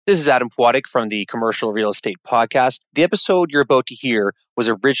This is Adam Pwadik from the Commercial Real Estate Podcast. The episode you're about to hear was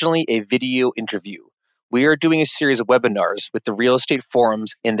originally a video interview. We are doing a series of webinars with the Real Estate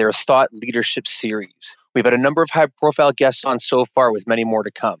Forums in their Thought Leadership series. We've had a number of high-profile guests on so far, with many more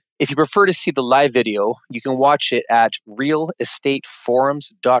to come. If you prefer to see the live video, you can watch it at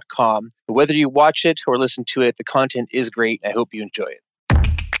realestateforums.com. Whether you watch it or listen to it, the content is great. I hope you enjoy it.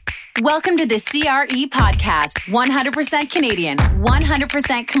 Welcome to the CRE Podcast, 100% Canadian,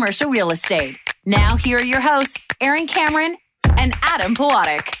 100% commercial real estate. Now, here are your hosts, Aaron Cameron and Adam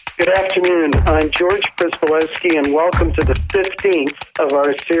Pwadik. Good afternoon. I'm George Przybylewski, and welcome to the 15th of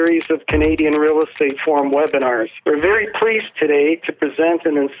our series of Canadian Real Estate Forum webinars. We're very pleased today to present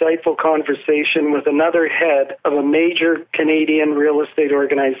an insightful conversation with another head of a major Canadian real estate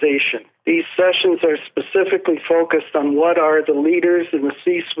organization. These sessions are specifically focused on what are the leaders in the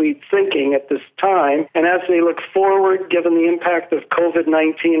C-suite thinking at this time, and as they look forward, given the impact of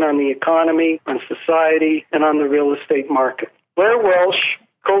COVID-19 on the economy, on society, and on the real estate market. Blair Welch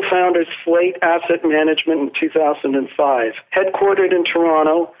co-founded Slate Asset Management in 2005. Headquartered in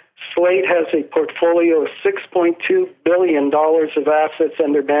Toronto, Slate has a portfolio of $6.2 billion of assets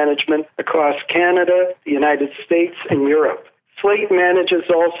under management across Canada, the United States, and Europe. Slate manages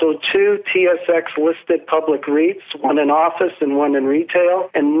also two TSX-listed public REITs, one in office and one in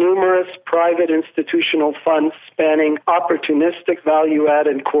retail, and numerous private institutional funds spanning opportunistic value-add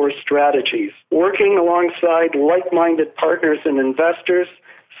and core strategies. Working alongside like-minded partners and investors,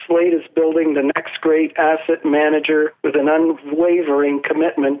 Slate is building the next great asset manager with an unwavering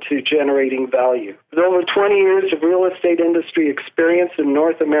commitment to generating value. With over 20 years of real estate industry experience in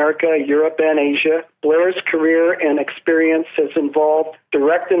North America, Europe, and Asia, Blair's career and experience has involved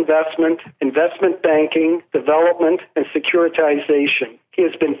direct investment, investment banking, development, and securitization. He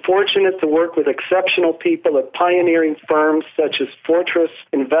has been fortunate to work with exceptional people at pioneering firms such as Fortress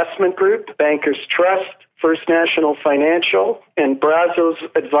Investment Group, Bankers Trust, First National Financial, and Brazos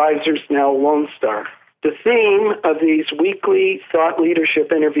Advisors, now Lone Star. The theme of these weekly thought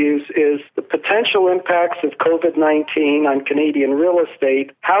leadership interviews is the potential impacts of COVID-19 on Canadian real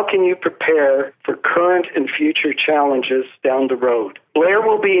estate. How can you prepare for current and future challenges down the road? Blair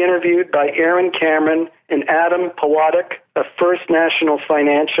will be interviewed by Aaron Cameron and Adam Pwadik of First National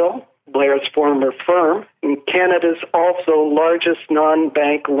Financial, Blair's former firm, and Canada's also largest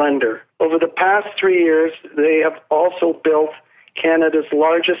non-bank lender. Over the past 3 years, they have also built Canada's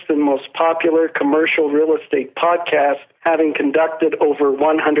largest and most popular commercial real estate podcast, having conducted over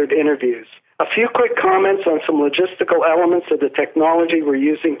 100 interviews. A few quick comments on some logistical elements of the technology we're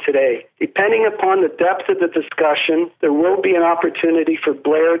using today. Depending upon the depth of the discussion, there will be an opportunity for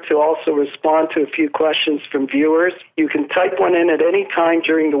Blair to also respond to a few questions from viewers. You can type one in at any time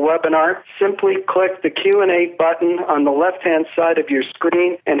during the webinar. Simply click the Q&A button on the left-hand side of your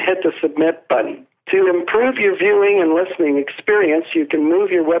screen and hit the Submit button. To improve your viewing and listening experience, you can move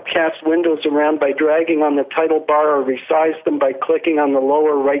your webcast windows around by dragging on the title bar or resize them by clicking on the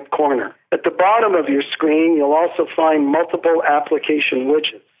lower right corner. At the bottom of your screen, you'll also find multiple application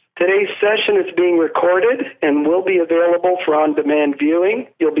widgets. Today's session is being recorded and will be available for on-demand viewing.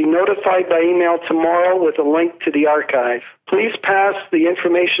 You'll be notified by email tomorrow with a link to the archive. Please pass the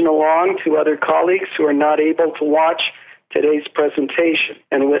information along to other colleagues who are not able to watch today's presentation.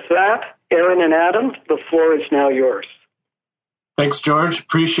 And with that, Aaron and Adam, the floor is now yours. Thanks, George.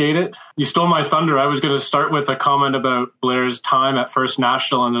 Appreciate it. You stole my thunder. I was going to start with a comment about Blair's time at First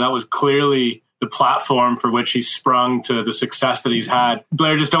National, and that was clearly the platform for which he sprung to the success that he's had.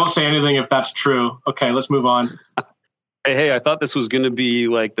 Blair, just don't say anything if that's true. Okay, let's move on. Hey, I thought this was going to be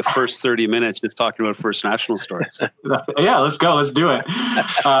like the first 30 minutes just talking about First National stories. Yeah, let's go. Let's do it.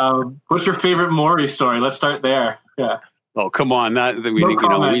 What's your favorite Morey story? Let's start there. Yeah. Oh, come on! We need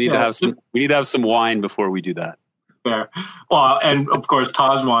to have some. We need to have some wine before we do that. Fair. Well, and of course,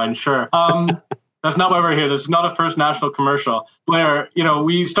 Taz wine. Sure. That's not why we're here. This is not a First National commercial. Blair,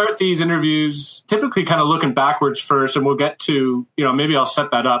 we start these interviews typically kind of looking backwards first, and we'll get to, maybe I'll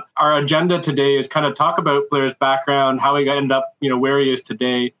set that up. Our agenda today is kind of talk about Blair's background, how he ended up, where he is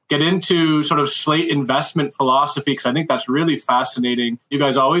today, get into sort of Slate investment philosophy, because I think that's really fascinating. You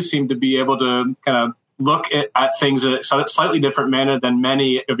guys always seem to be able to kind of look at things in a slightly different manner than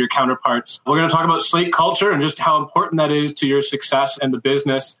many of your counterparts. We're going to talk about Slate culture and just how important that is to your success and the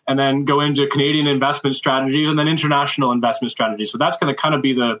business, and then go into Canadian investment strategies and then international investment strategies. So that's going to kind of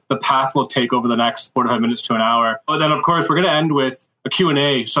be the path we'll take over the next 45 minutes to an hour. But then, of course, we're going to end with a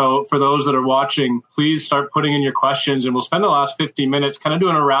Q&A. So for those that are watching, please start putting in your questions, and we'll spend the last 15 minutes kind of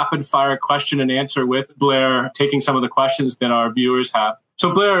doing a rapid fire question and answer with Blair, taking some of the questions that our viewers have.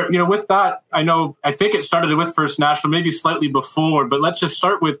 So Blair, with that, I think it started with First National, maybe slightly before, but let's just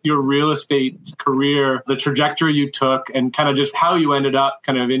start with your real estate career, the trajectory you took, and kind of just how you ended up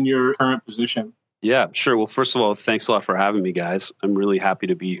kind of in your current position. Yeah, sure. Well, first of all, thanks a lot for having me, guys. I'm really happy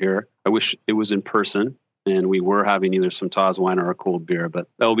to be here. I wish it was in person and we were having either some Taz wine or a cold beer, but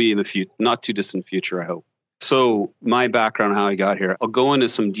that'll be in the not too distant future, I hope. So my background, how I got here, I'll go into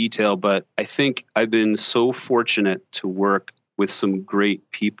some detail, but I think I've been so fortunate to work with some great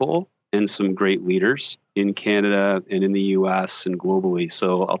people and some great leaders in Canada and in the US and globally.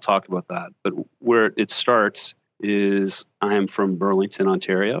 So I'll talk about that. But where it starts is I am from Burlington,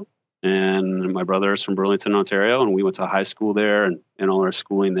 Ontario. And my brother is from Burlington, Ontario, and we went to high school there and all our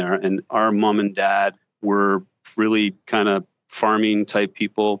schooling there. And our mom and dad were really kind of farming type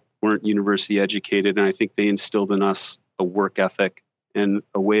people, weren't university educated. And I think they instilled in us a work ethic and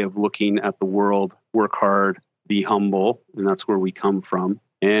a way of looking at the world, work hard, be humble. And that's where we come from.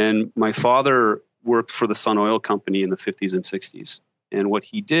 And my father worked for the Sun Oil Company in the 50s and 60s. And what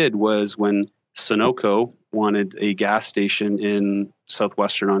he did was when Sunoco wanted a gas station in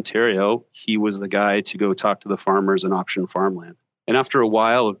southwestern Ontario, he was the guy to go talk to the farmers and option farmland. And after a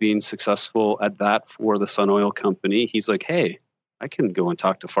while of being successful at that for the Sun Oil Company, he's like, hey, I can go and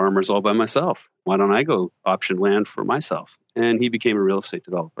talk to farmers all by myself. Why don't I go option land for myself? And he became a real estate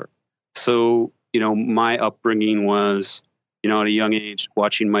developer. So, my upbringing was, at a young age,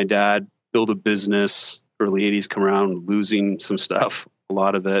 watching my dad build a business, early 80s come around, losing some stuff, a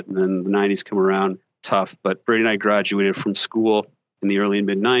lot of it. And then the 90s come around, tough. But Brady and I graduated from school in the early and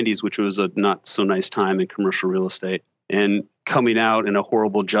mid 90s, which was a not so nice time in commercial real estate. And coming out in a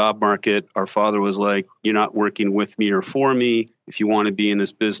horrible job market, our father was like, you're not working with me or for me. If you want to be in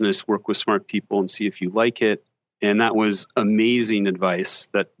this business, work with smart people and see if you like it. And that was amazing advice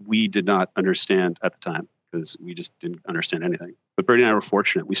that we did not understand at the time because we just didn't understand anything. But Brady and I were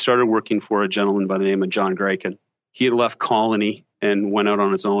fortunate. We started working for a gentleman by the name of John Grayken. He had left Colony and went out on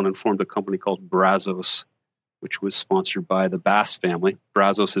his own and formed a company called Brazos, which was sponsored by the Bass family.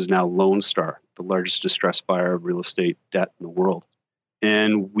 Brazos is now Lone Star, the largest distressed buyer of real estate debt in the world.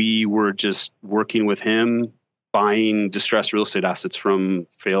 And we were just working with him, buying distressed real estate assets from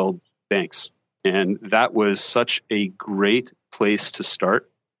failed banks. And that was such a great place to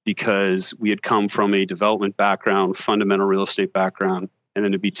start because we had come from a development background, fundamental real estate background, and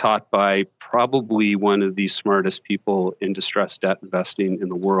then to be taught by probably one of the smartest people in distressed debt investing in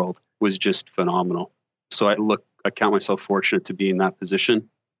the world was just phenomenal. So I count myself fortunate to be in that position.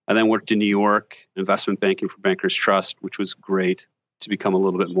 I then worked in New York, investment banking for Bankers Trust, which was great to become a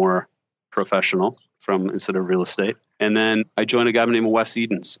little bit more professional instead of real estate. And then I joined a guy named Wes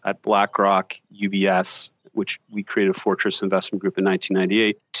Edens at BlackRock, UBS, which we created Fortress Investment Group in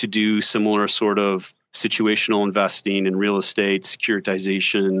 1998 to do similar sort of situational investing in real estate,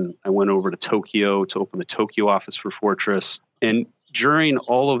 securitization. I went over to Tokyo to open the Tokyo office for Fortress. And during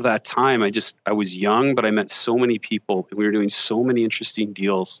all of that time, I was young, but I met so many people and we were doing so many interesting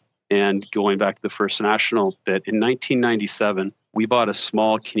deals. And going back to the First National bit, in 1997, we bought a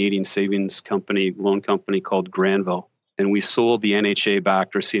small Canadian savings company, loan company called Granville. And we sold the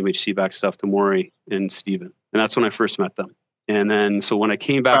NHA-backed or CMHC-backed stuff to Maury and Stephen. And that's when I first met them. And then, so when I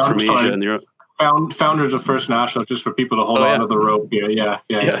came back from Asia... and founders of First National, just for people to hold on to the rope here.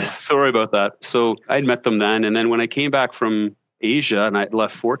 Yeah. Sorry about that. So I'd met them then. And then when I came back from Asia and I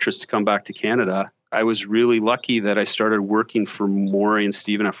left Fortress to come back to Canada, I was really lucky that I started working for Maury and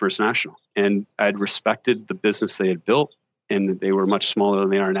Stephen at First National. And I'd respected the business they had built. And they were much smaller than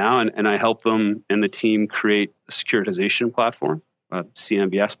they are now. And I helped them and the team create a securitization platform, a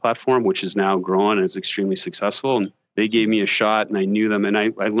CMBS platform, which is now grown and is extremely successful. And they gave me a shot and I knew them and I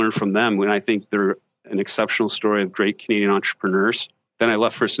learned from them. And I think they're an exceptional story of great Canadian entrepreneurs. Then I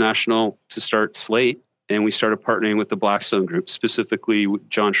left First National to start Slate. And we started partnering with the Blackstone Group, specifically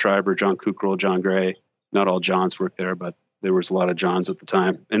John Schreiber, John Kukral, John Gray. Not all Johns worked there, but there was a lot of Johns at the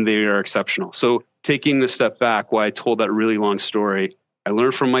time. And they are exceptional. So taking a step back, why I told that really long story, I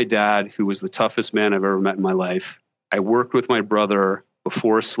learned from my dad, who was the toughest man I've ever met in my life. I worked with my brother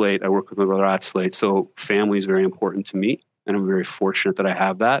before Slate. I worked with my brother at Slate. So family is very important to me. And I'm very fortunate that I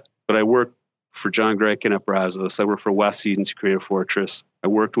have that. But I worked for John Grayken at Brazos. I worked for Wes Edens, who created Fortress. I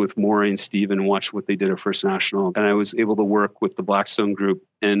worked with Maury and Stephen and watched what they did at First National. And I was able to work with the Blackstone Group.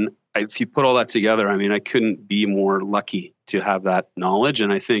 And if you put all that together, I couldn't be more lucky to have that knowledge.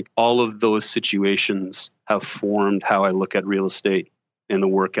 And I think all of those situations have formed how I look at real estate and the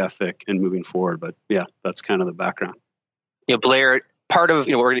work ethic and moving forward. But yeah, that's kind of the background. Blair, part of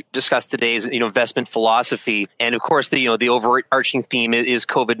what we're going to discuss today is investment philosophy, and of course the overarching theme is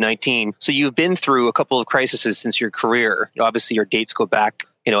COVID-19. So you've been through a couple of crises since your career. Obviously, your dates go back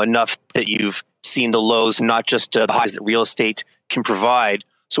enough that you've seen the lows, not just the highs that real estate can provide.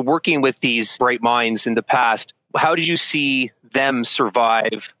 So working with these bright minds in the past, how did you see them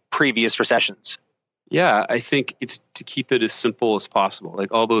survive previous recessions? Yeah, I think it's to keep it as simple as possible.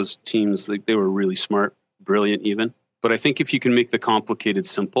 Like all those teams, they were really smart, brilliant even. But I think if you can make the complicated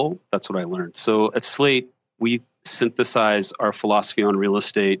simple, that's what I learned. So at Slate, we synthesize our philosophy on real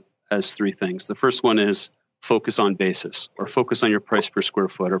estate as three things. The first one is focus on basis, or focus on your price per square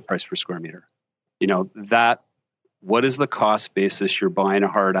foot or price per square meter. What is the cost basis you're buying a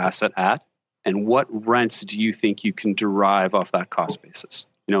hard asset at? And what rents do you think you can derive off that cost basis?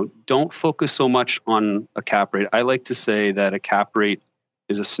 Don't focus so much on a cap rate. I like to say that a cap rate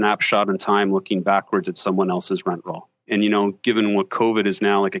is a snapshot in time looking backwards at someone else's rent roll. And, given what COVID is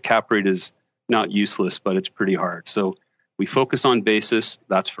now, like a cap rate is not useless, but it's pretty hard. So we focus on basis.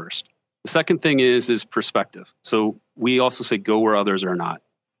 That's first. The second thing is perspective. So we also say go where others are not.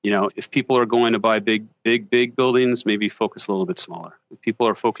 If people are going to buy big buildings, maybe focus a little bit smaller. If people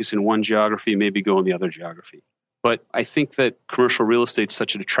are focused in one geography, maybe go in the other geography. But I think that commercial real estate is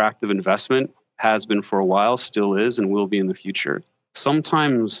such an attractive investment, has been for a while, still is, and will be in the future.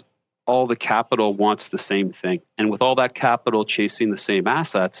 Sometimes all the capital wants the same thing. And with all that capital chasing the same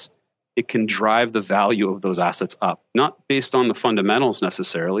assets, it can drive the value of those assets up. Not based on the fundamentals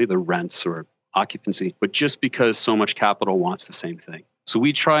necessarily, the rents or occupancy, but just because so much capital wants the same thing. So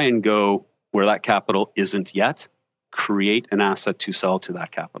we try and go where that capital isn't yet, create an asset to sell to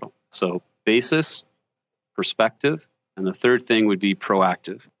that capital. So basis, perspective, and the third thing would be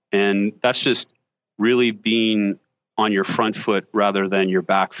proactive. And that's just really being on your front foot rather than your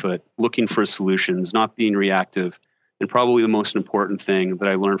back foot, looking for solutions, not being reactive. And probably the most important thing that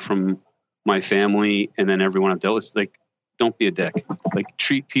I learned from my family and then everyone I've dealt with is don't be a dick.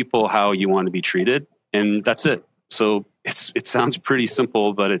 Treat people how you want to be treated. And that's it. So it sounds pretty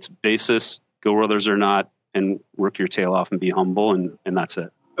simple, but it's basis, go where others are not, and work your tail off and be humble. And that's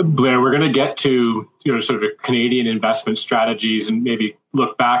it. Blair, we're going to get to sort of Canadian investment strategies and maybe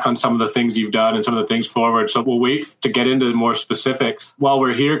look back on some of the things you've done and some of the things forward. So we'll wait to get into more specifics. While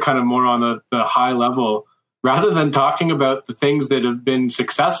we're here kind of more on the high level, rather than talking about the things that have been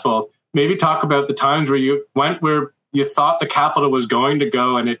successful, maybe talk about the times where you went where you thought the capital was going to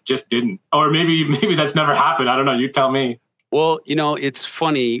go and it just didn't. Or maybe that's never happened. I don't know. You tell me. Well, it's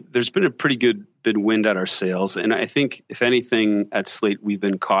funny. There's been a pretty good wind at our sails. And I think, if anything, at Slate, we've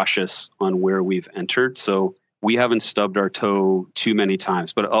been cautious on where we've entered. So we haven't stubbed our toe too many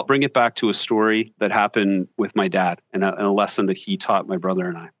times. But I'll bring it back to a story that happened with my dad and a lesson that he taught my brother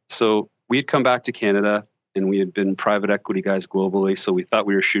and I. So we had come back to Canada and we had been private equity guys globally. So we thought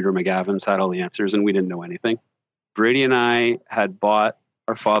we were Shooter McGavins, had all the answers, and we didn't know anything. Brady and I had bought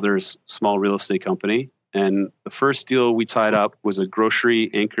our father's small real estate company. And the first deal we tied up was a grocery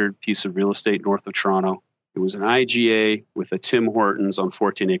anchored piece of real estate north of Toronto. It was an IGA with a Tim Hortons on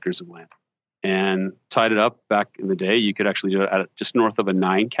 14 acres of land. And tied it up back in the day. You could actually do it at just north of a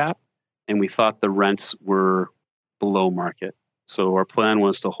 9 cap. And we thought the rents were below market. So our plan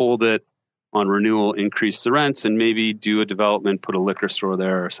was to hold it on renewal, increase the rents, and maybe do a development, put a liquor store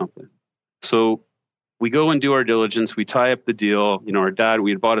there or something. So we go and do our diligence. We tie up the deal. Our dad,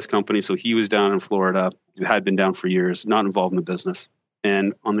 we had bought his company, so he was down in Florida. He had been down for years, not involved in the business.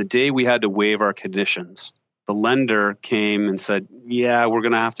 And on the day we had to waive our conditions, the lender came and said, yeah, we're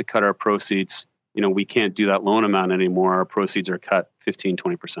going to have to cut our proceeds. We can't do that loan amount anymore. Our proceeds are cut 15,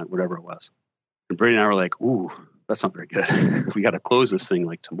 20%, whatever it was. And Brady and I were like, ooh, that's not very good. We got to close this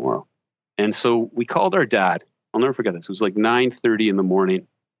thing tomorrow. And so we called our dad. I'll never forget this. It was 9:30 in the morning.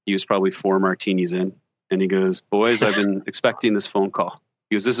 He was probably 4 martinis in. And he goes, boys, I've been expecting this phone call.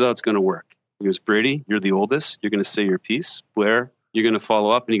 He goes, this is how it's going to work. He goes, Brady, you're the oldest. You're going to say your piece. Blair, you're going to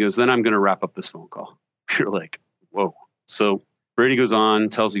follow up. And he goes, then I'm going to wrap up this phone call. You're like, whoa. So Brady goes on,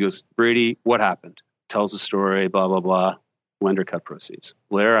 he goes, Brady, what happened? Tells the story, blah, blah, blah. Lender cut proceeds.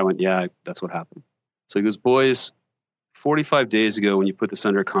 Blair, I went, yeah, that's what happened. So he goes, boys, 45 days ago when you put this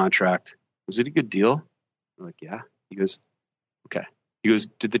under contract, was it a good deal? We're like, yeah. He goes, okay. He goes,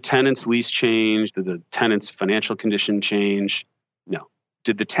 did the tenant's lease change? Did the tenant's financial condition change? No.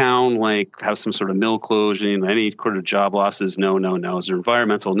 Did the town have some sort of mill closing, any sort of job losses? No. Is there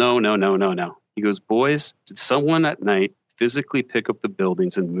environmental? No. He goes, boys, did someone at night physically pick up the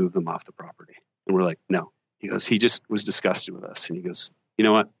buildings and move them off the property? And we're like, no. He goes, he just was disgusted with us. And he goes, you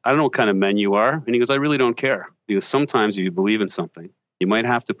know what? I don't know what kind of men you are. And he goes, I really don't care. He goes, sometimes if you believe in something, you might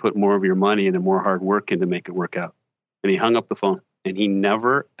have to put more of your money and more hard work in to make it work out. And he hung up the phone. And he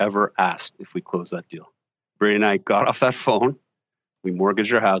never, ever asked if we closed that deal. Brady and I got off that phone, we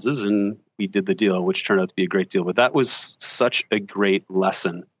mortgaged our houses, and we did the deal, which turned out to be a great deal. But that was such a great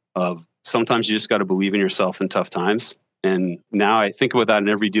lesson of sometimes you just got to believe in yourself in tough times. And now I think about that in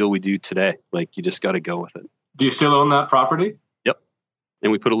every deal we do today. Like, you just got to go with it. Do you still own that property? Yep.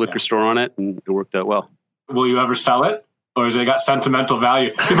 And we put a liquor store on it, and it worked out well. Will you ever sell it? Or has it got sentimental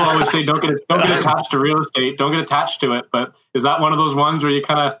value? People always say, don't get attached to real estate. Don't get attached to it. But is that one of those ones where you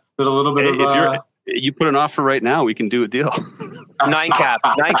kind of, there's a little bit of... You put an offer right now, we can do a deal. 9 cap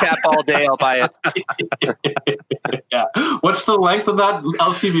all day, I'll buy it. Yeah. What's the length of that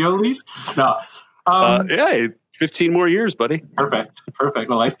LCBO lease? No. 15 more years, buddy. Perfect. I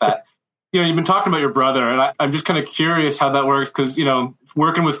like that. You've been talking about your brother, and I'm just kind of curious how that works because,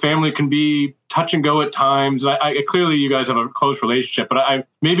 working with family can be touch and go at times. I clearly, you guys have a close relationship, but I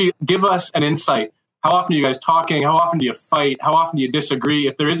maybe give us an insight. How often are you guys talking? How often do you fight? How often do you disagree?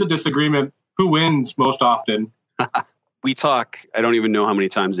 If there is a disagreement, who wins most often? We talk, I don't even know how many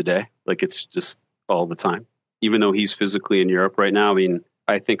times a day. Like, it's just all the time. Even though he's physically in Europe right now,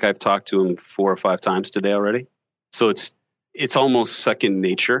 I think I've talked to him 4 or 5 times today already. So it's almost second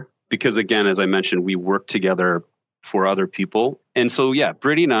nature. Because again, as I mentioned, we work together for other people. And so, yeah,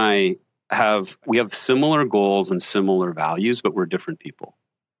 Brady and I have similar goals and similar values, but we're different people.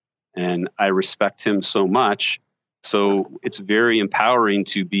 And I respect him so much. So it's very empowering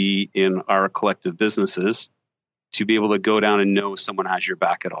to be in our collective businesses, to be able to go down and know someone has your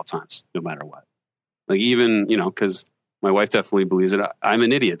back at all times, no matter what. Like, even, because my wife definitely believes it. I'm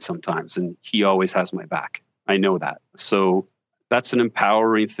an idiot sometimes, and he always has my back. I know that. So that's an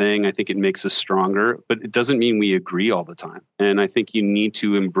empowering thing. I think it makes us stronger, but it doesn't mean we agree all the time. And I think you need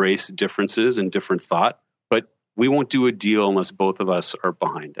to embrace differences and different thought, but we won't do a deal unless both of us are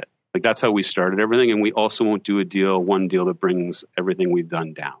behind it. Like, that's how we started everything. And we also won't do one deal that brings everything we've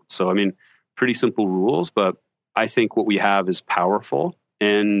done down. So, pretty simple rules, but I think what we have is powerful,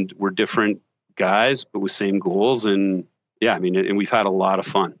 and we're different guys, but with same goals. And yeah, and we've had a lot of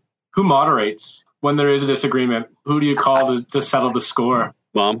fun. Who moderates when there is a disagreement? Who do you call to settle the score?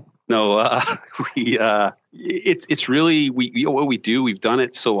 Mom? No, it's really, what we do, we've done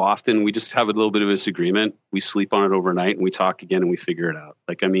it so often. We just have a little bit of a disagreement. We sleep on it overnight and we talk again and we figure it out.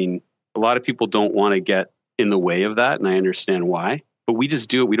 Like, a lot of people don't want to get in the way of that. And I understand why, but we just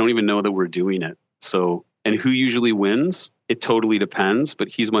do it. We don't even know that we're doing it. So, and who usually wins? It totally depends, but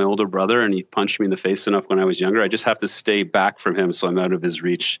he's my older brother and he punched me in the face enough when I was younger. I just have to stay back from him so I'm out of his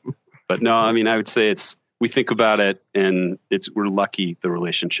reach. But no, I would say we think about it, and we're lucky the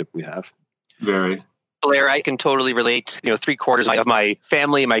relationship we have. Very. Blair, I can totally relate. 3/4 of my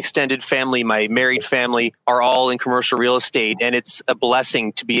family, my extended family, my married family are all in commercial real estate, and it's a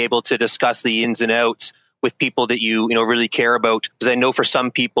blessing to be able to discuss the ins and outs with people that you really care about. Because I know for some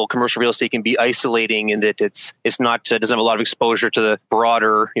people, commercial real estate can be isolating in that it's not doesn't have a lot of exposure to the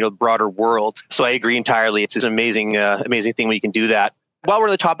broader world. So I agree entirely. It's an amazing thing when you can do that. While we're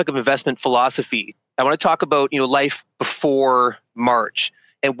on the topic of investment philosophy, I want to talk about life before March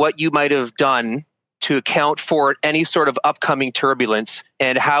and what you might have done to account for any sort of upcoming turbulence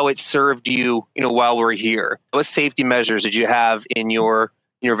and how it served you, while we're here. What safety measures did you have in your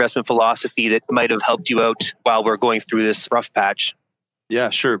investment philosophy that might have helped you out while we're going through this rough patch?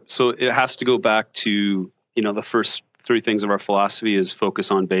 Yeah, sure. So it has to go back to, the first 3 things of our philosophy is focus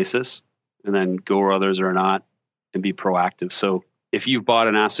on basis, and then go where others are not, and be proactive. So if you've bought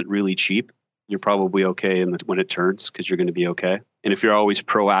an asset really cheap, you're probably okay when it turns, because you're going to be okay. And if you're always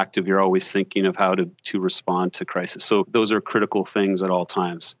proactive, you're always thinking of how to respond to crisis. So those are critical things at all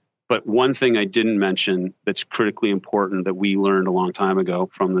times. But one thing I didn't mention that's critically important that we learned a long time ago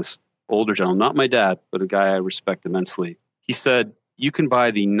from this older gentleman, not my dad, but a guy I respect immensely. He said, you can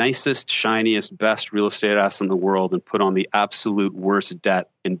buy the nicest, shiniest, best real estate asset in the world and put on the absolute worst debt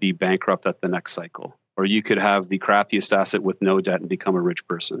and be bankrupt at the next cycle. Or you could have the crappiest asset with no debt and become a rich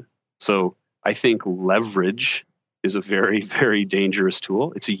person. So I think leverage is a very, very dangerous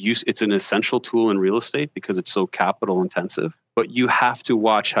tool. It's an essential tool in real estate because it's so capital intensive, but you have to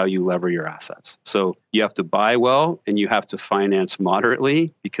watch how you lever your assets. So you have to buy well and you have to finance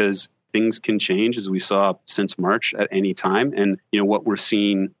moderately, because things can change, as we saw since March, at any time. And what we're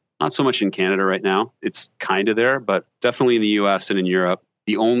seeing, not so much in Canada right now, it's kind of there, but definitely in the US and in Europe,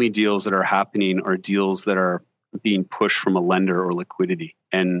 the only deals that are happening are deals that are being pushed from a lender or liquidity.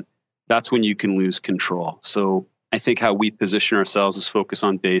 And that's when you can lose control. So I think how we position ourselves is focus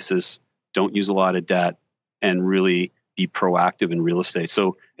on basis, don't use a lot of debt, and really be proactive in real estate.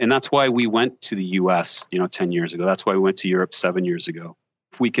 So, and that's why we went to the US, 10 years ago. That's why we went to Europe 7 years ago.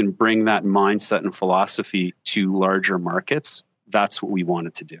 If we can bring that mindset and philosophy to larger markets, that's what we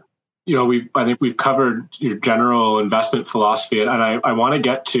wanted to do. I think we've covered your general investment philosophy, and I want to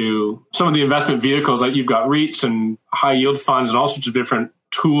get to some of the investment vehicles. Like you've got REITs and high yield funds and all sorts of different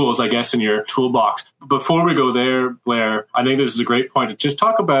tools, I guess, in your toolbox. Before we go there, Blair, I think this is a great point to just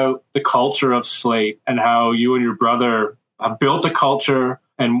talk about the culture of Slate and how you and your brother have built a culture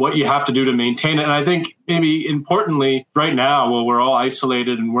and what you have to do to maintain it. And I think maybe importantly, right now, while we're all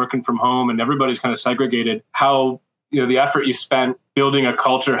isolated and working from home and everybody's kind of segregated, how the effort you spent building a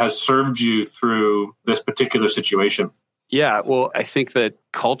culture has served you through this particular situation. Yeah, well, I think that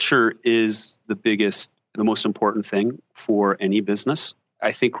culture is the most important thing for any business.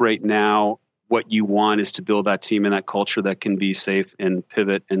 I think right now, what you want is to build that team and that culture that can be safe and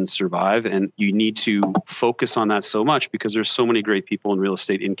pivot and survive. And you need to focus on that so much because there's so many great people in real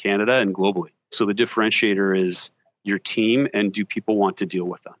estate in Canada and globally. So the differentiator is your team and do people want to deal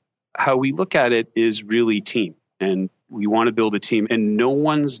with them? How we look at it is really team. And we want to build a team, and no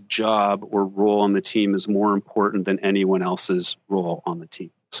one's job or role on the team is more important than anyone else's role on the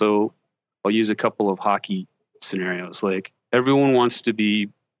team. So I'll use a couple of hockey scenarios. Like everyone wants to be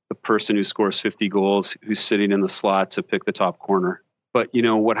the person who scores 50 goals, who's sitting in the slot to pick the top corner. But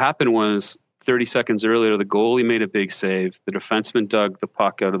what happened was 30 seconds earlier, the goalie made a big save. The defenseman dug the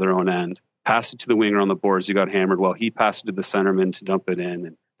puck out of their own end, passed it to the winger on the boards. He got hammered. Well, he passed it to the centerman to dump it in.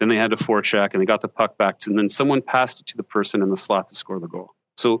 And then they had to forecheck and they got the puck back. And then someone passed it to the person in the slot to score the goal.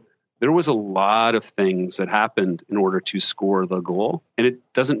 So there was a lot of things that happened in order to score the goal. And it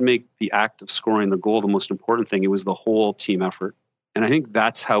doesn't make the act of scoring the goal the most important thing. It was the whole team effort. And I think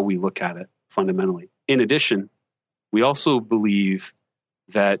that's how we look at it fundamentally. In addition, we also believe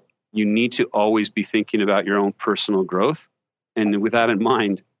that you need to always be thinking about your own personal growth. And with that in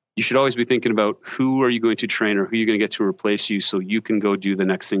mind, you should always be thinking about who are you going to train or who you're going to get to replace you so you can go do the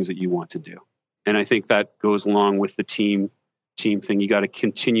next things that you want to do. And I think that goes along with the team thing. You got to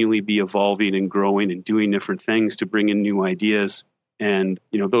continually be evolving and growing and doing different things to bring in new ideas. And,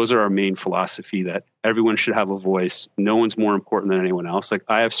 those are our main philosophy, that everyone should have a voice. No one's more important than anyone else. Like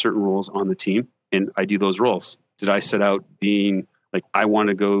I have certain roles on the team and I do those roles. Did I set out being like, I want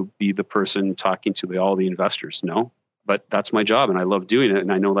to go be the person talking to all the investors? No. But that's my job and I love doing it.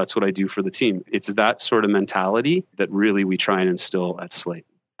 And I know that's what I do for the team. It's that sort of mentality that really we try and instill at Slate.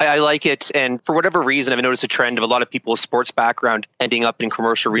 I like it. And for whatever reason, I've noticed a trend of a lot of people with sports background ending up in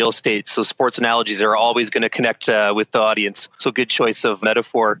commercial real estate. So sports analogies are always going to connect with the audience. So good choice of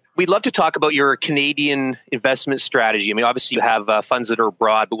metaphor. We'd love to talk about your Canadian investment strategy. I mean, obviously you have funds that are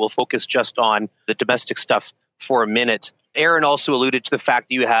abroad, but we'll focus just on the domestic stuff for a minute. Aaron also alluded to the fact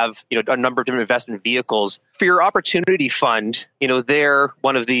that you have, a number of different investment vehicles. For your opportunity fund, there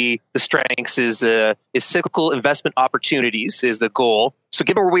one of the strengths is cyclical investment opportunities is the goal. So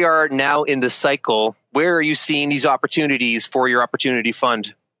given where we are now in the cycle, where are you seeing these opportunities for your opportunity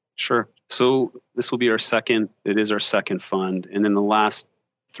fund? Sure. So this will be our second fund. And in the last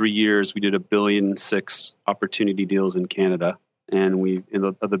 3 years, we did $1.6 billion opportunity deals in Canada. And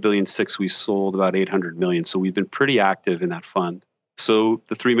of the $1.6 billion, we sold about $800 million. So we've been pretty active in that fund. So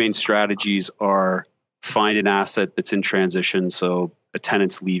the three main strategies are find an asset that's in transition. So a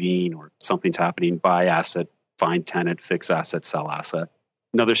tenant's leaving or something's happening, buy asset, find tenant, fix asset, sell asset.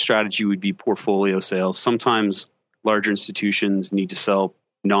 Another strategy would be portfolio sales. Sometimes larger institutions need to sell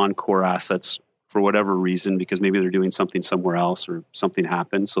non-core assets for whatever reason, because maybe they're doing something somewhere else or something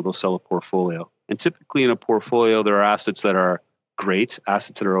happened. So they'll sell a portfolio. And typically in a portfolio, there are assets that are great,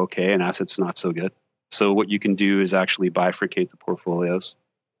 assets that are okay, and assets not so good. So what you can do is actually bifurcate the portfolios.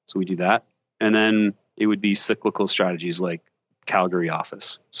 So we do that. And then it would be cyclical strategies like Calgary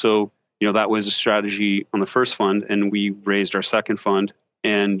office. So, that was a strategy on the first fund, and we raised our second fund,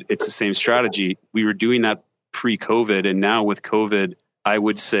 and it's the same strategy. We were doing that pre-COVID, and now with COVID, I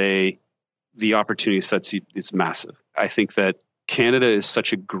would say the opportunity set is massive. I think that Canada is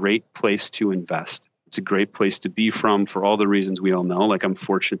such a great place to invest. It's a great place to be from for all the reasons we all know. Like I'm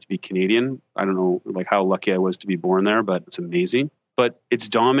fortunate to be Canadian. I don't know how lucky I was to be born there, but it's amazing. But it's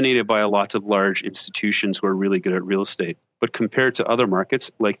dominated by a lot of large institutions who are really good at real estate. But compared to other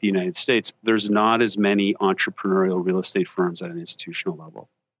markets like the United States, there's not as many entrepreneurial real estate firms at an institutional level.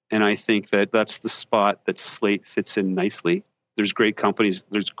 And I think that that's the spot that Slate fits in nicely. There's great companies.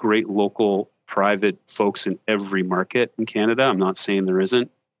 There's great local private folks in every market in Canada. I'm not saying there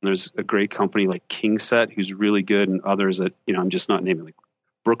isn't. There's a great company like KingSett who's really good, and others that, I'm just not naming. Like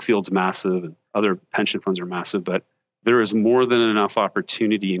Brookfield's massive and other pension funds are massive, but there is more than enough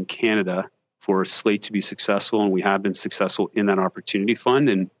opportunity in Canada for Slate to be successful, and we have been successful in that opportunity fund.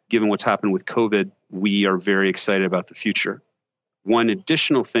 And given what's happened with COVID, we are very excited about the future. One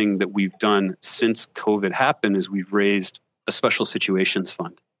additional thing that we've done since COVID happened is we've raised a a special situations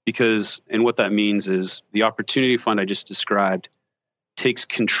fund. And what that means is the opportunity fund I just described takes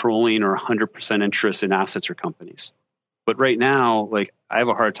controlling or 100% interest in assets or companies. But right now, like, I have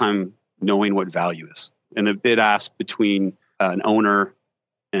a hard time knowing what value is. And the bid ask between an owner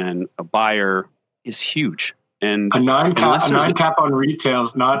and a buyer is huge. And a nine cap on retail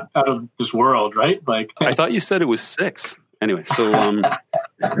is not out of this world, right? Like, I thought you said it was 6. Anyway, so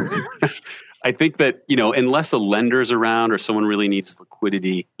I think that, unless a lender's around or someone really needs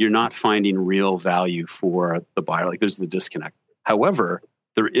liquidity, you're not finding real value for the buyer. Like, there's the disconnect. However,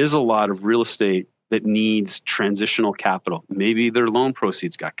 there is a lot of real estate that needs transitional capital. Maybe their loan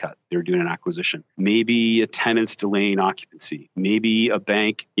proceeds got cut. They're doing an acquisition. Maybe a tenant's delaying occupancy. Maybe a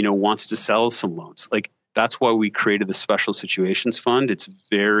bank, wants to sell some loans. Like, that's why we created the Special Situations Fund. It's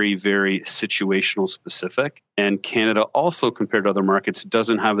very, very situational specific. And Canada also, compared to other markets,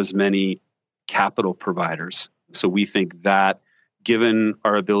 doesn't have as many capital providers. So we think that given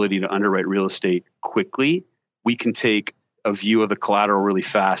our ability to underwrite real estate quickly, we can take a view of the collateral really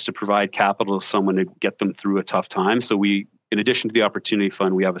fast to provide capital to someone to get them through a tough time. So we, in addition to the Opportunity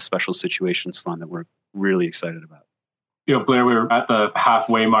Fund, we have a Special Situations Fund that we're really excited about. Blair, we're at the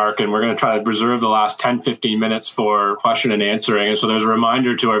halfway mark and we're going to try to reserve the last 10, 15 minutes for question and answering. And so there's a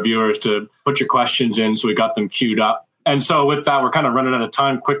reminder to our viewers to put your questions in so we got them queued up. And so with that, we're kind of running out of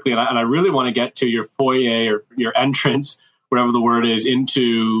time quickly. And I really want to get to your foyer or your entrance, whatever the word is,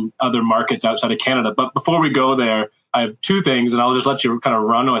 into other markets outside of Canada. But before we go there, I have 2 things, and I'll just let you kind of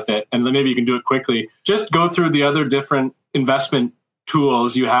run with it. And then maybe you can do it quickly. Just go through the other different investment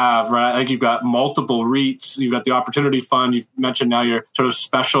tools you have, right? I think you've got multiple REITs. You've got the Opportunity Fund. You've mentioned now your sort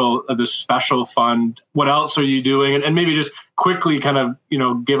of this special fund. What else are you doing? And maybe just quickly kind of,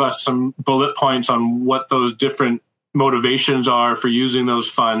 give us some bullet points on what those different motivations are for using those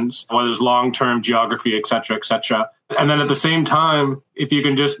funds, whether it's long-term, geography, et cetera, et cetera. And then at the same time, if you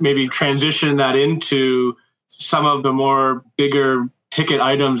can just maybe transition that into some of the more bigger ticket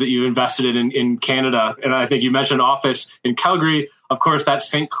items that you invested in Canada. And I think you mentioned office in Calgary. Of course, that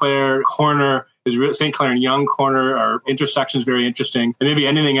St. Clair corner is St. Clair and Yonge corner. Our intersection is very interesting. And maybe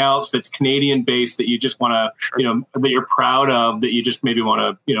anything else that's Canadian based that you just want to, that you're proud of, that you just maybe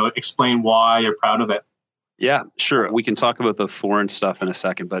want to, explain why you're proud of it. Yeah, sure. We can talk about the foreign stuff in a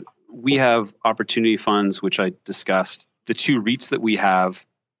second, but we have opportunity funds, which I discussed. The 2 REITs that we have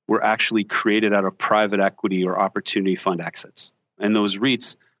were actually created out of private equity or opportunity fund exits. And those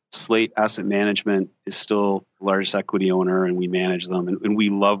REITs, Slate Asset Management is still the largest equity owner, and we manage them, and we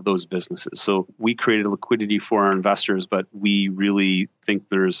love those businesses. So we created liquidity for our investors, but we really think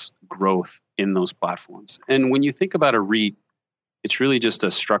there's growth in those platforms. And when you think about a REIT, it's really just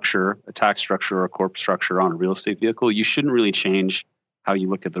a structure, a tax structure or a corporate structure on a real estate vehicle. You shouldn't really change how you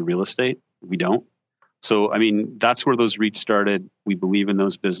look at the real estate. We don't. So, that's where those REITs started. We believe in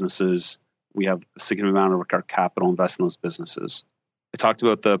those businesses. We have a significant amount of our capital invest in those businesses. I talked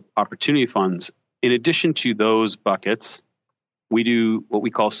about the opportunity funds. In addition to those buckets, we do what we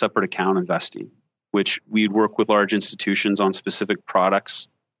call separate account investing, which we'd work with large institutions on specific products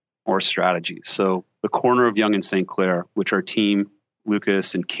or strategies. So the corner of Yonge and St. Clair, which our team,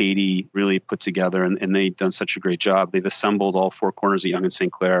 Lucas and Katie, really put together, and they've done such a great job. They've assembled all 4 corners of Yonge and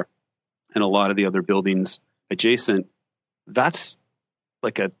St. Clair and a lot of the other buildings adjacent. That's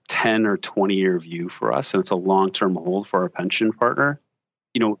like a 10 or 20-year view for us, and it's a long-term hold for our pension partner.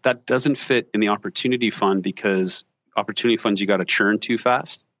 That doesn't fit in the opportunity fund because opportunity funds, you got to churn too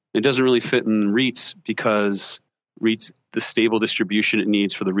fast. It doesn't really fit in REITs because REITs, the stable distribution it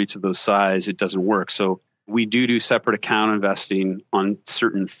needs for the REITs of those size, it doesn't work. So we do separate account investing on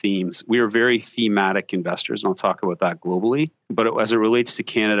certain themes. We are very thematic investors, and I'll talk about that globally. But as it relates to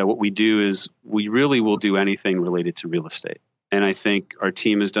Canada, what we do is we really will do anything related to real estate. And I think our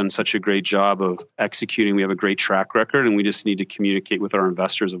team has done such a great job of executing. We have a great track record, and we just need to communicate with our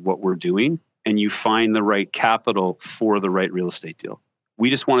investors of what we're doing. And you find the right capital for the right real estate deal. We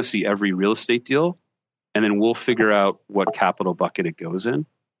just want to see every real estate deal, and then we'll figure out what capital bucket it goes in,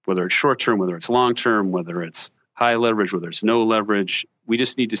 whether it's short-term, whether it's long-term, whether it's high leverage, whether it's no leverage. We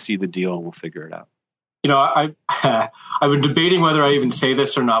just need to see the deal, and we'll figure it out. I've been debating whether I even say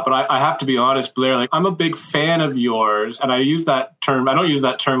this or not, but I have to be honest, Blair, like, I'm a big fan of yours, and I don't use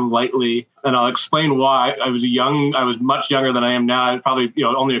that term lightly, and I'll explain why. I was much younger than I am now. I was probably,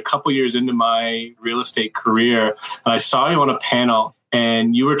 only a couple years into my real estate career, and I saw you on a panel,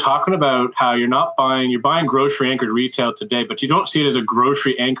 and you were talking about how you're buying grocery anchored retail today, but you don't see it as a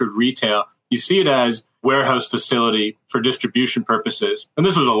grocery anchored retail. You see it as warehouse facility for distribution purposes. And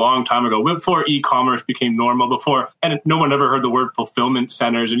this was a long time ago, before e-commerce became normal, and no one ever heard the word fulfillment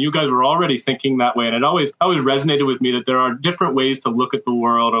centers. And you guys were already thinking that way. And it always resonated with me that there are different ways to look at the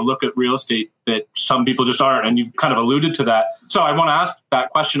world or look at real estate that some people just aren't. And you've kind of alluded to that. So I want to ask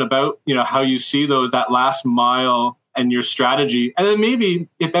that question about, how you see that last mile and your strategy. And then maybe,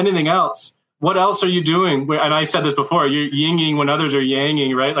 if anything else, what else are you doing? And I said this before, you're yinging when others are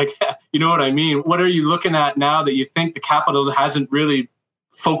yanging, right? Like, you know what I mean? What are you looking at now that you think the capital hasn't really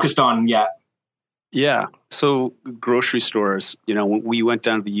focused on yet? Yeah. So grocery stores, we went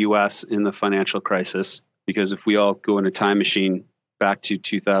down to the US in the financial crisis, because if we all go in a time machine back to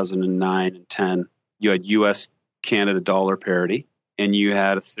 2009 and 10, you had US Canada dollar parity, and you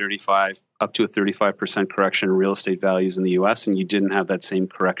had up to a 35% correction in real estate values in the US, and you didn't have that same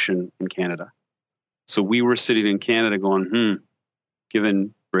correction in Canada. So we were sitting in Canada going,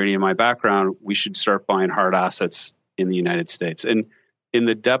 given Brady and my background, we should start buying hard assets in the United States. And in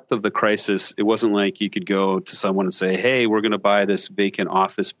the depth of the crisis, it wasn't like you could go to someone and say, hey, we're going to buy this vacant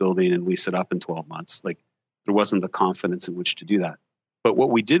office building and lease it up in 12 months. Like, there wasn't the confidence in which to do that. But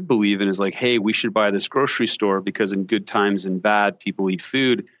what we did believe in is like, hey, we should buy this grocery store because in good times and bad, people eat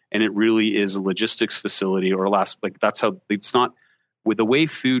food. And it really is a logistics facility that's how it's not with the way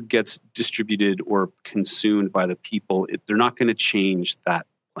food gets distributed or consumed by the people. They're not going to change that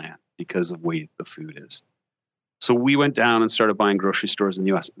plan because of the way the food is. So we went down and started buying grocery stores in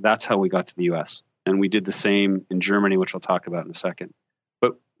the US. That's how we got to the US. And we did the same in Germany, which I'll talk about in a second.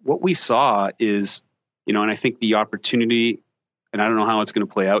 But what we saw is, and I think the opportunity, and I don't know how it's going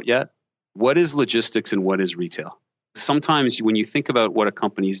to play out yet, what is logistics and what is retail? Sometimes when you think about what a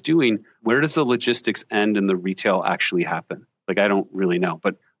company is doing, where does the logistics end and the retail actually happen? Like, I don't really know.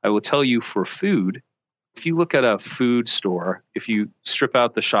 But I will tell you, for food, if you look at a food store, if you strip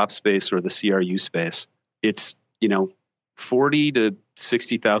out the shop space or the CRU space, it's 40 to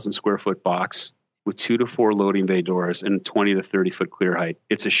 60,000 square foot box with 2 to 4 loading bay doors and 20 to 30 foot clear height.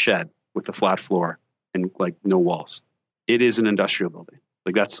 It's a shed with a flat floor and like no walls. It is an industrial building.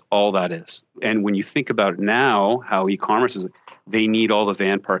 Like, that's all that is. And when you think about now how e-commerce is, they need all the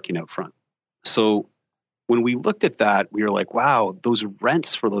van parking out front. So when we looked at that, we were like, wow, those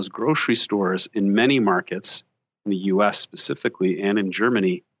rents for those grocery stores in many markets, in the US specifically and in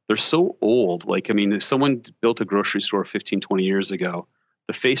Germany, they're so old. If someone built a grocery store 15, 20 years ago,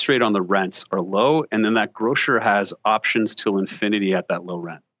 the face rate on the rents are low. And then that grocer has options till infinity at that low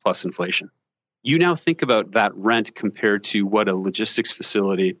rent plus inflation. You now think about that rent compared to what a logistics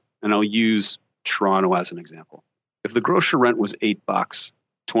facility, and I'll use Toronto as an example. If the grocery rent was $8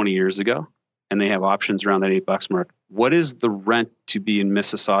 20 years ago, and they have options around that $8 mark, what is the rent to be in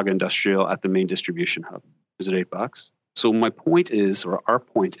Mississauga Industrial at the main distribution hub? Is it $8? So my point is, or our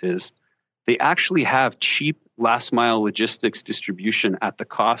point is, they actually have cheap last mile logistics distribution at the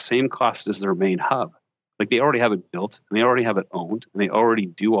same cost as their main hub. Like, they already have it built, and they already have it owned, and they already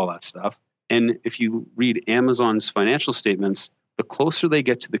do all that stuff. And if you read Amazon's financial statements, the closer they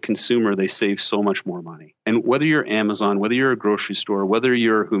get to the consumer, they save so much more money. And whether you're Amazon, whether you're a grocery store, whether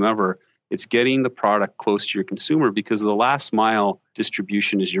you're whomever, it's getting the product close to your consumer, because the last mile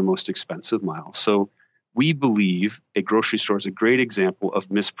distribution is your most expensive mile. So we believe a grocery store is a great example of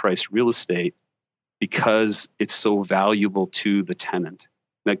mispriced real estate because it's so valuable to the tenant.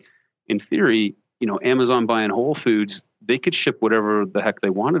 Like, in theory, Amazon buying Whole Foods, they could ship whatever the heck they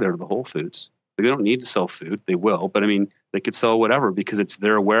wanted out of the Whole Foods. They don't need to sell food. They will. But they could sell whatever because it's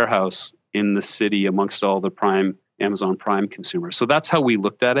their warehouse in the city amongst all the Amazon Prime consumers. So that's how we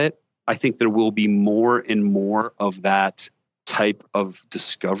looked at it. I think there will be more and more of that type of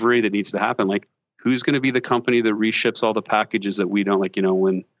discovery that needs to happen. Like, who's going to be the company that reships all the packages that we don't like?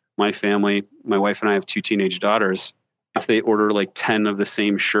 When my family, my wife and I have 2 teenage daughters, if they order like 10 of the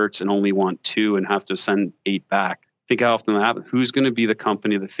same shirts and only want 2 and have to send 8 back, think how often that happens. Who's going to be the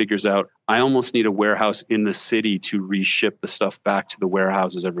company that figures out, I almost need a warehouse in the city to reship the stuff back to the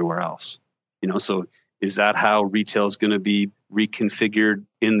warehouses everywhere else? So is that how retail is going to be reconfigured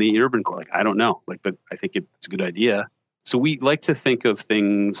in the urban core? Like, I don't know. But I think it's a good idea. So we like to think of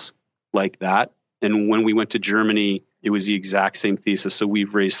things like that. And when we went to Germany, it was the exact same thesis. So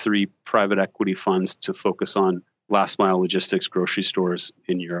we've raised 3 private equity funds to focus on last mile logistics grocery stores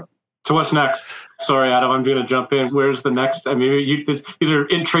in Europe. So what's next? Sorry, Adam, I'm going to jump in. Where's the next? These are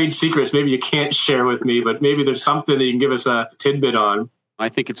in trade secrets. Maybe you can't share with me, but maybe there's something that you can give us a tidbit on. I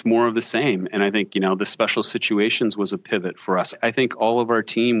think it's more of the same. And I think, the special situations was a pivot for us. I think all of our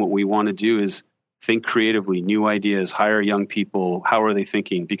team, what we want to do is think creatively, new ideas, hire young people. How are they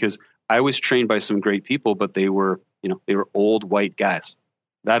thinking? Because I was trained by some great people, but they were old white guys.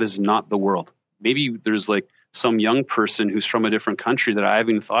 That is not the world. maybe there's like some young person who's from a different country that I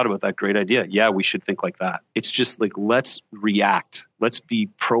haven't even thought about that great idea. Yeah, we should think like that. It's just like, let's react. Let's be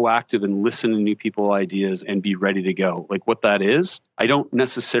proactive and listen to new people's ideas and be ready to go. Like what that is, I don't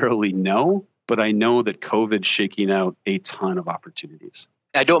necessarily know, but I know that COVID's shaking out a ton of opportunities.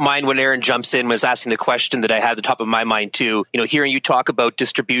 I don't mind when Aaron jumps in, was asking the question that I had at the top of my mind too. Hearing you talk about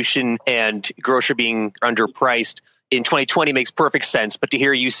distribution and grocery being underpriced in 2020 makes perfect sense. But to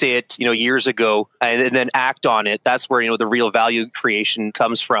hear you say it, years ago and then act on it, that's where, the real value creation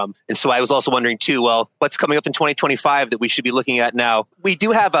comes from. And so I was also wondering too, well, what's coming up in 2025 that we should be looking at now? We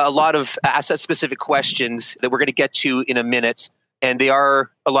do have a lot of asset specific questions that we're going to get to in a minute. And they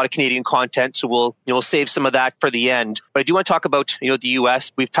are a lot of Canadian content, so we'll save some of that for the end. But I do want to talk about the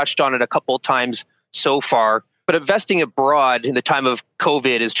U.S. We've touched on it a couple of times so far. But investing abroad in the time of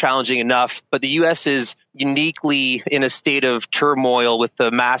COVID is challenging enough. But the U.S. is uniquely in a state of turmoil with the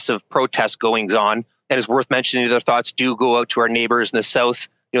massive protest goings on. And it's worth mentioning their thoughts do go out to our neighbors in the South,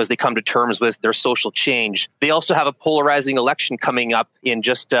 as they come to terms with their social change. They also have a polarizing election coming up in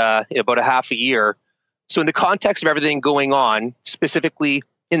just about a half a year. So in the context of everything going on, specifically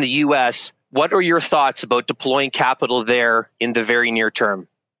in the U.S., what are your thoughts about deploying capital there in the very near term?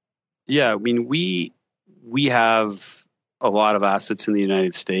 Yeah, I mean, we have a lot of assets in the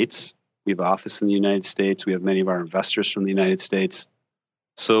United States. We have office in the United States. We have many of our investors from the United States.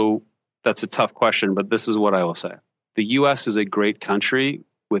 So that's a tough question, but this is what I will say. The U.S. is a great country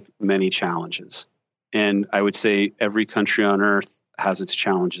with many challenges. And I would say every country on earth has its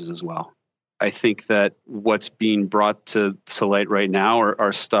challenges as well. I think that what's being brought to light right now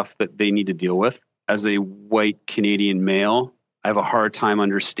are stuff that they need to deal with. As a white Canadian male, I have a hard time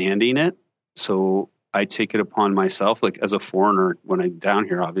understanding it. So I take it upon myself, like as a foreigner, when I'm down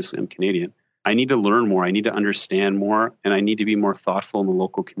here, obviously I'm Canadian. I need to learn more. I need to understand more, and I need to be more thoughtful in the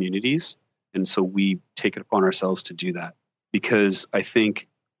local communities. And so we take it upon ourselves to do that, because I think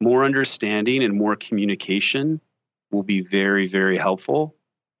more understanding and more communication will be very, very helpful.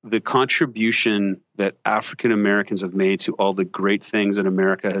 The contribution that African Americans have made to all the great things that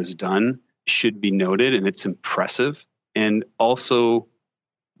America has done should be noted, and it's impressive. And also,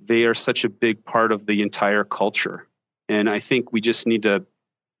 they are such a big part of the entire culture. And I think we just need to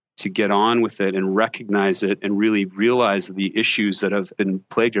get on with it and recognize it and really realize the issues that have been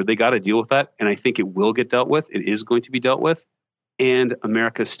plagued here. They got to deal with that. And I think it will get dealt with. It is going to be dealt with. And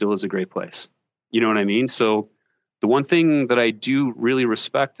America still is a great place. You know what I mean? So the one thing that I do really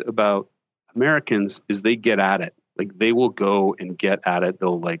respect about Americans is they get at it. Like, they will go and get at it.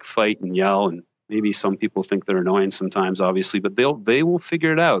 They'll like fight and yell, and maybe some people think they're annoying sometimes, obviously, but they will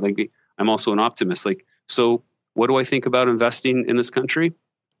figure it out. Like, I'm also an optimist. Like, so what do I think about investing in this country?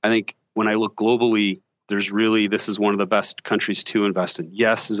 I think when I look globally, this is one of the best countries to invest in.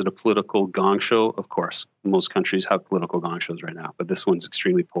 Yes, is it a political gong show? Of course. Most countries have political gong shows right now, but this one's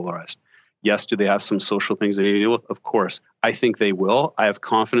extremely polarized. Yes, do they have some social things they need to deal with? Of course. I think they will. I have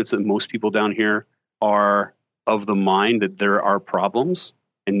confidence that most people down here are of the mind that there are problems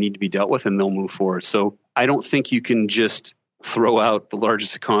and need to be dealt with, and they'll move forward. So I don't think you can just throw out the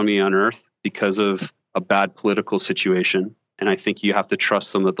largest economy on earth because of a bad political situation. And I think you have to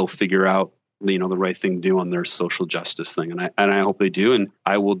trust them that they'll figure out, the right thing to do on their social justice thing. And I hope they do. And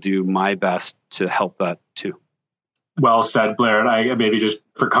I will do my best to help that too. Well said, Blair. And I maybe just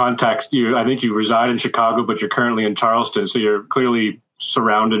for context, I think you reside in Chicago, but you're currently in Charleston. So you're clearly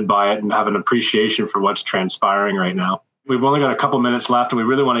surrounded by it and have an appreciation for what's transpiring right now. We've only got a couple minutes left, and we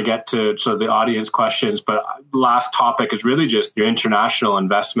really want to get to sort of the audience questions. But last topic is really just your international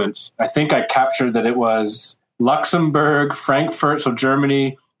investments. I think I captured that it was Luxembourg, Frankfurt, so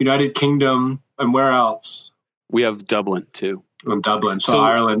Germany, United Kingdom, and where else? We have Dublin too. Dublin, so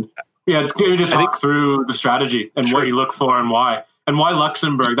Ireland. Yeah, can you just talk through the strategy and what you look for and why? And why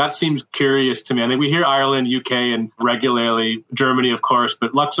Luxembourg? That seems curious to me. I think we hear Ireland, UK, and regularly Germany, of course,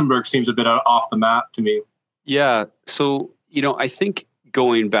 but Luxembourg seems a bit off the map to me. Yeah. So, I think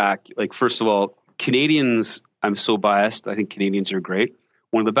going back, like, first of all, Canadians, I'm so biased. I think Canadians are great.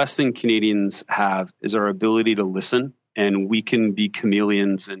 One of the best things Canadians have is our ability to listen, and we can be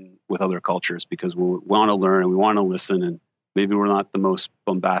chameleons with other cultures because we want to learn and we want to listen, and maybe we're not the most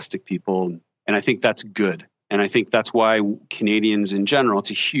bombastic people. And I think that's good. And I think that's why Canadians in general,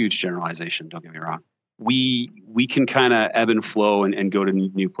 it's a huge generalization, don't get me wrong. We can kind of ebb and flow and go to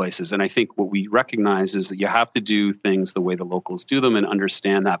new places. And I think what we recognize is that you have to do things the way the locals do them and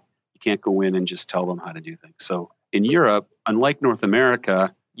understand that you can't go in and just tell them how to do things. So in Europe, unlike North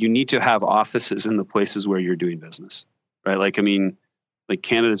America, you need to have offices in the places where you're doing business, right? Like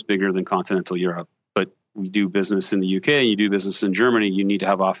Canada's bigger than continental Europe, but we do business in the UK and you do business in Germany, you need to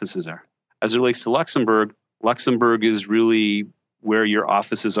have offices there. as it relates to Luxembourg, Luxembourg is really where your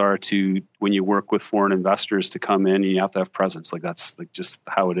offices are to when you work with foreign investors to come in, and you have to have presence. Like that's like just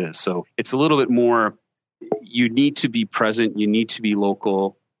how it is. So it's a little bit more, you need to be present, you need to be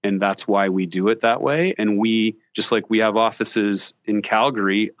local, and that's why we do it that way. And we, just like we have offices in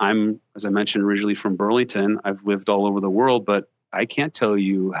Calgary, I'm, as I mentioned, originally from Burlington. I've lived all over the world, but I can't tell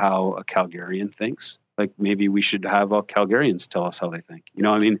you how a Calgarian thinks. Like maybe we should have all Calgarians tell us how they think. You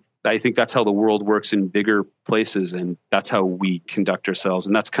know, I mean, I think that's how the world works in bigger places, and that's how we conduct ourselves.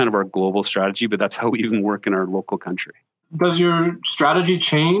 And that's kind of our global strategy, but that's how we even work in our local country. Does your strategy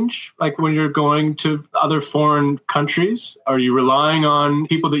change, like when you're going to other foreign countries? Are you relying on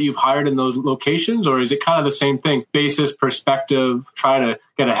people that you've hired in those locations, or is it kind of the same thing? Basis, perspective, try to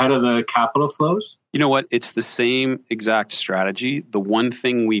get ahead of the capital flows? You know what? It's the same exact strategy. The one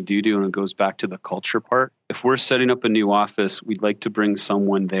thing we do, and it goes back to the culture part, if we're setting up a new office, we'd like to bring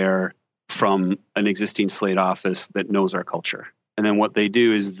someone there from an existing Slate office that knows our culture. And then what they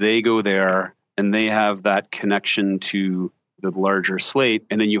do is they go there and they have that connection to the larger Slate,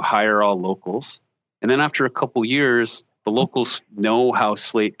 and then you hire all locals. And then after a couple years, the locals know how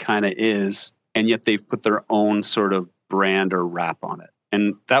Slate kind of is, and yet they've put their own sort of brand or wrap on it.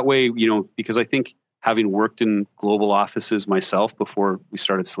 And that way, you know, because I think having worked in global offices myself before we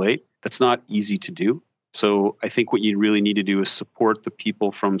started Slate, that's not easy to do. So I think what you really need to do is support the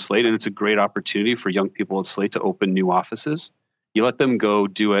people from Slate, and it's a great opportunity for young people at Slate to open new offices. You let them go,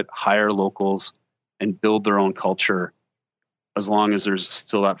 do it, hire locals, and build their own culture, as long as there's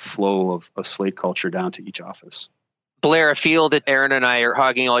still that flow of Slate culture down to each office. Blair, I feel that Aaron and I are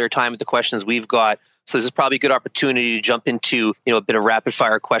hogging all your time with the questions we've got. So this is probably a good opportunity to jump into, you know, a bit of rapid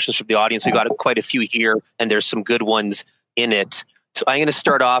fire questions from the audience. We got quite a few here, and there's some good ones in it. So I'm going to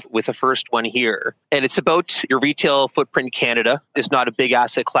start off with the first one here, and it's about your retail footprint in Canada. It's not a big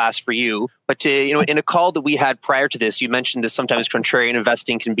asset class for you, but you know, in a call that we had prior to this, you mentioned that sometimes contrarian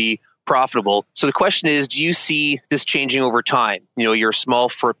investing can be profitable. So the question is, do you see this changing over time? You know, your small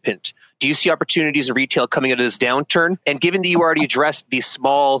footprint. Do you see opportunities in retail coming out of this downturn? And given that you already addressed the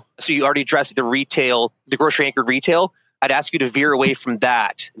small, so you already addressed the retail, the grocery anchored retail, I'd ask you to veer away from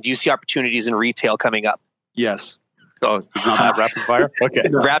that. Do you see opportunities in retail coming up? Yes. Oh, it's not that rapid fire? Okay.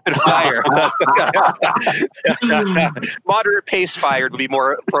 Rapid fire. Moderate pace fire would be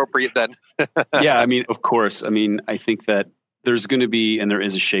more appropriate then. Yeah, I mean, of course. I mean, I think that there's going to be, and there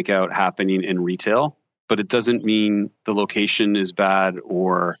is a shakeout happening in retail, but it doesn't mean the location is bad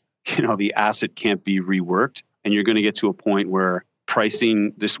or, you know, the asset can't be reworked. And you're going to get to a point where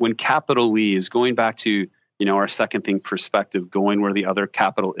pricing, this when capital leaves, going back to, you know, our second thing, perspective, going where the other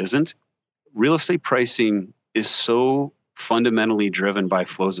capital isn't, real estate pricing is so fundamentally driven by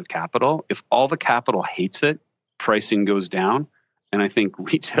flows of capital. If all the capital hates it, pricing goes down. And I think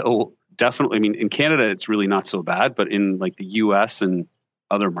retail definitely, I mean, in Canada, it's really not so bad, but in like the US and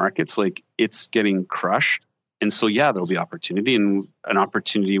other markets, like it's getting crushed. And so, yeah, there'll be opportunity, and an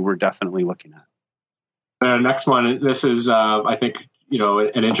opportunity we're definitely looking at. Next one, this is, I think, you know,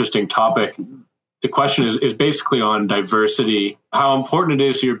 an interesting topic. The question is basically on diversity, how important it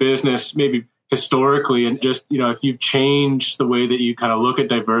is to your business, maybe historically, and just, you know, if you've changed the way that you kind of look at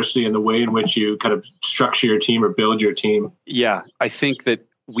diversity and the way in which you kind of structure your team or build your team. Yeah, I think that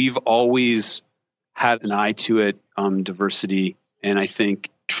we've always had an eye to it, diversity. And I think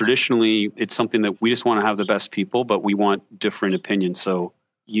traditionally it's something that we just want to have the best people, but we want different opinions. So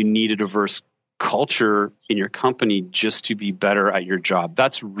you need a diverse culture in your company just to be better at your job.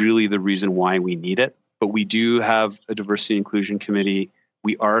 That's really the reason why we need it. But we do have a diversity and inclusion committee.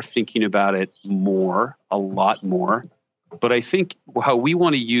 We are thinking about it more, a lot more. But I think how we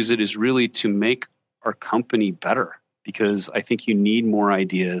want to use it is really to make our company better, because I think you need more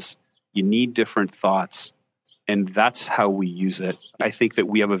ideas, you need different thoughts, and that's how we use it. I think that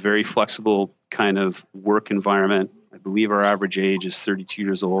we have a very flexible kind of work environment. I believe our average age is 32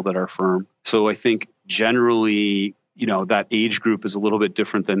 years old at our firm. So I think generally, you know, that age group is a little bit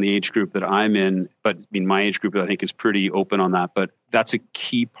different than the age group that I'm in. But I mean, my age group, I think, is pretty open on that. But that's a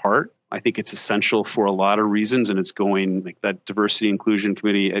key part. I think it's essential for a lot of reasons. And it's going, like that diversity inclusion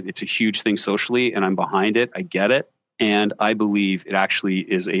committee, it's a huge thing socially, and I'm behind it. I get it. And I believe it actually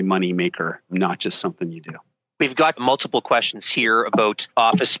is a money maker, not just something you do. We've got multiple questions here about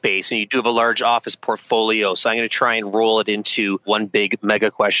office space, and you do have a large office portfolio. So I'm going to try and roll it into one big mega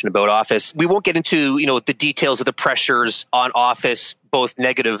question about office. We won't get into, you know, the details of the pressures on office, both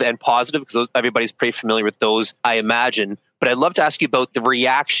negative and positive, because everybody's pretty familiar with those, I imagine. But I'd love to ask you about the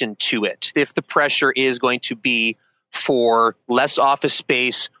reaction to it. If the pressure is going to be for less office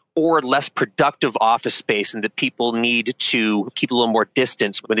space or less productive office space and that people need to keep a little more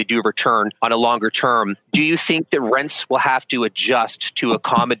distance when they do return on a longer term, do you think that rents will have to adjust to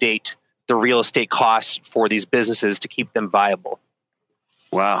accommodate the real estate costs for these businesses to keep them viable?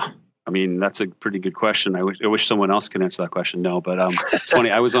 Wow. I mean, that's a pretty good question. I wish someone else could answer that question. No, but it's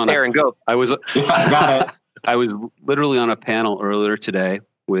funny. I was on Aaron, go. I was Got it. I was literally on a panel earlier today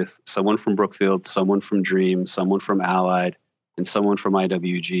with someone from Brookfield, someone from Dream, someone from Allied, and someone from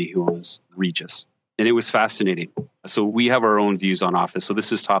IWG who owns Regis. And it was fascinating. So we have our own views on office. So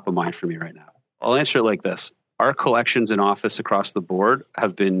this is top of mind for me right now. I'll answer it like this. Our collections in office across the board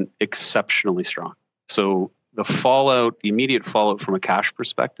have been exceptionally strong. So the fallout, the immediate fallout from a cash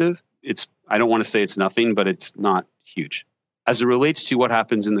perspective, I don't want to say it's nothing, but it's not huge. As it relates to what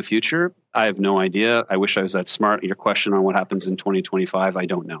happens in the future, I have no idea. I wish I was that smart. Your question on what happens in 2025, I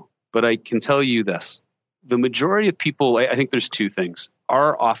don't know. But I can tell you this. The majority of people, I think there's two things.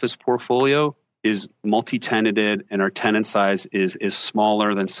 Our office portfolio is multi-tenanted and our tenant size is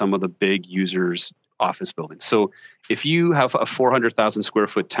smaller than some of the big users' office buildings. So if you have a 400,000 square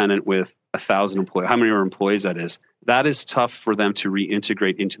foot tenant with 1,000 employees, how many employees that is tough for them to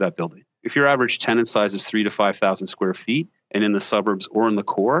reintegrate into that building. If your average tenant size is 3,000 to 5,000 square feet and in the suburbs or in the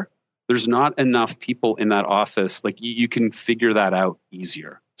core, there's not enough people in that office. Like you can figure that out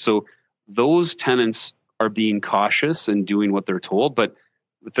easier. So those tenants are being cautious and doing what they're told, but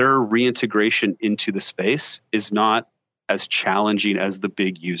their reintegration into the space is not as challenging as the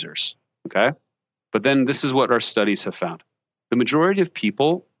big users. Okay. But then this is what our studies have found. The majority of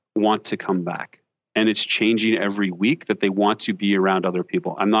people want to come back. And it's changing every week that they want to be around other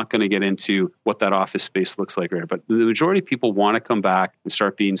people. I'm not going to get into what that office space looks like right, but the majority of people want to come back and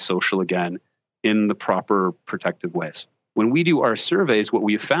start being social again in the proper protective ways. When we do our surveys, what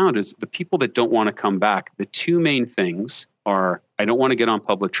we have found is the people that don't want to come back, the two main things are, I don't want to get on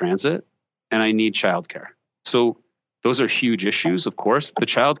public transit and I need childcare. So those are huge issues, of course. The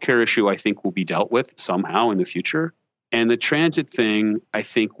childcare issue, I think, will be dealt with somehow in the future. And the transit thing, I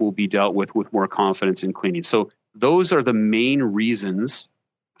think, will be dealt with more confidence in cleaning. So those are the main reasons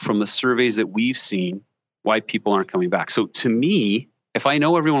from the surveys that we've seen why people aren't coming back. So to me, if I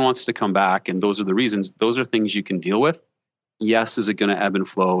know everyone wants to come back and those are the reasons, those are things you can deal with. Yes, is it going to ebb and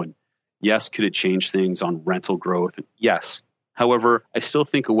flow? And yes, could it change things on rental growth? Yes. However, I still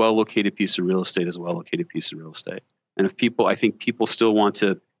think a well-located piece of real estate is a well-located piece of real estate. And I think people still want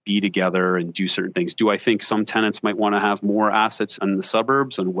to be together and do certain things. Do I think some tenants might want to have more assets in the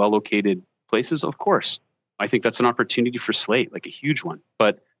suburbs and well-located places? Of course. I think that's an opportunity for Slate, like a huge one.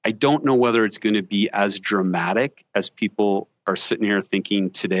 But I don't know whether it's going to be as dramatic as people are sitting here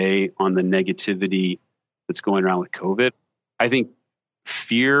thinking today on the negativity that's going around with COVID. I think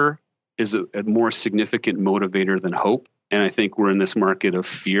fear is a more significant motivator than hope. And I think we're in this market of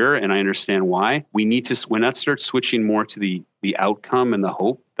fear, and I understand why. We need to, when that starts switching more to the outcome and the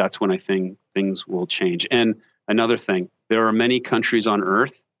hope, that's when I think things will change. And another thing, there are many countries on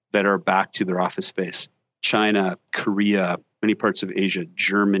earth that are back to their office space. China, Korea, many parts of Asia,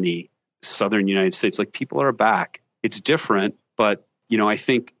 Germany, Southern United States, like people are back. It's different, but I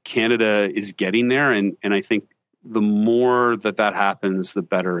think Canada is getting there. And I think the more that happens, the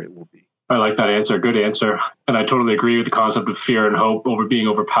better it will be. I like that answer. Good answer. And I totally agree with the concept of fear and hope over being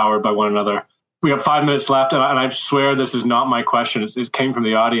overpowered by one another. We have 5 minutes left, and I swear this is not my question. It came from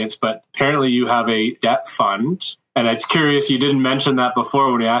the audience, but apparently you have a debt fund. And it's curious, you didn't mention that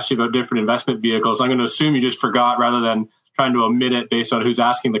before when we asked you about different investment vehicles. I'm going to assume you just forgot rather than trying to omit it based on who's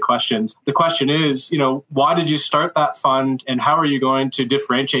asking the questions. The question is, why did you start that fund, and how are you going to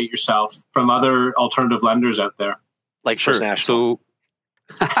differentiate yourself from other alternative lenders out there? Like First National.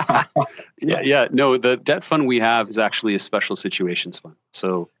 No, the debt fund we have is actually a special situations fund.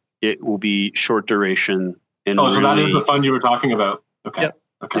 So it will be short duration. And so that is the fund you were talking about. Okay. Yep.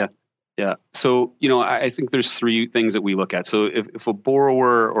 Okay. Yeah. So, I think there's 3 things that we look at. So if a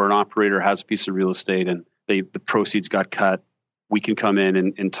borrower or an operator has a piece of real estate and the proceeds got cut, we can come in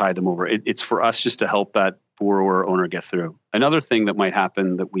and tie them over. It's for us just to help that borrower or owner get through. Another thing that might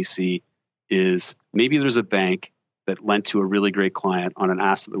happen that we see is maybe there's a bank that lent to a really great client on an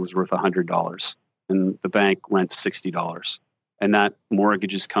asset that was worth $100, and the bank lent $60, and that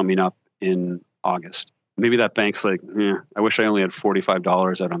mortgage is coming up in August. Maybe that bank's like, I wish I only had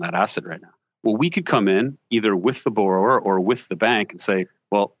 $45 out on that asset right now. Well, we could come in either with the borrower or with the bank and say,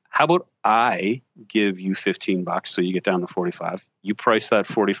 well, how about I give you $15 so you get down to 45? You price that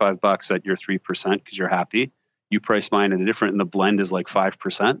 $45 at your 3% because you're happy. You price mine at a different, and the blend is like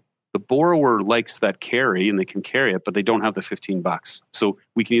 5%. The borrower likes that carry and they can carry it, but they don't have the $15. So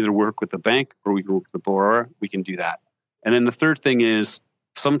we can either work with the bank or we can work with the borrower. We can do that. And then the third thing is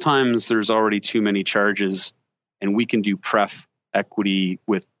sometimes there's already too many charges and we can do pref equity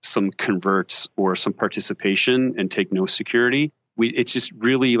with some converts or some participation and take no security. It's just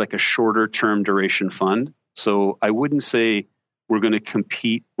really like a shorter term duration fund. So I wouldn't say we're going to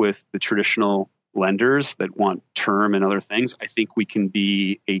compete with the traditional lenders that want term and other things. I think we can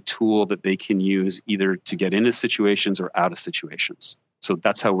be a tool that they can use either to get into situations or out of situations. So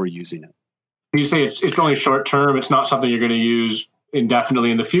that's how we're using it. You say it's only short term. It's not something you're going to use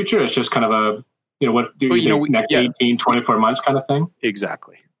indefinitely in the future. It's just kind of a, what do you think, next 18, 24 months kind of thing?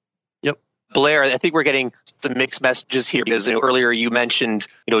 Exactly. Yep. Blair, I think we're getting some mixed messages here because earlier you mentioned,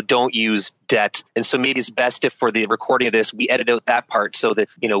 don't use debt. And so maybe it's best if for the recording of this, we edit out that part so that,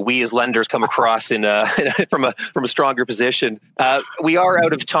 we as lenders come across from a stronger position. We are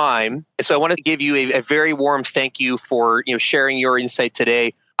out of time. And so I want to give you a very warm thank you for, sharing your insight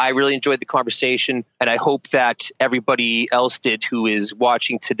today. I really enjoyed the conversation, and I hope that everybody else did who is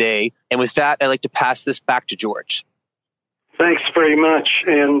watching today. And with that, I'd like to pass this back to George. Thanks very much,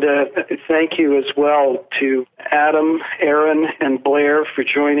 and thank you as well to Adam, Aaron, and Blair for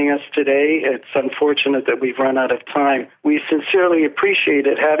joining us today. It's unfortunate that we've run out of time. We sincerely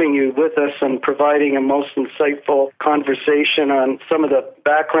appreciated having you with us and providing a most insightful conversation on some of the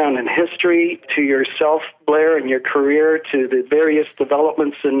background and history to yourself, Blair, and your career, to the various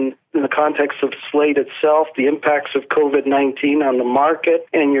developments in the context of Slate itself, the impacts of COVID-19 on the market,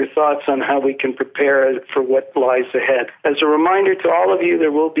 and your thoughts on how we can prepare for what lies ahead. As a reminder to all of you,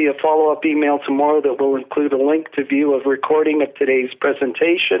 there will be a follow-up email tomorrow that will include a link to view a recording of today's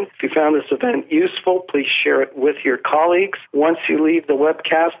presentation. If you found this event useful, please share it with your colleagues. Once you leave the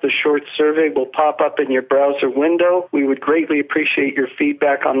webcast, a short survey will pop up in your browser window. We would greatly appreciate your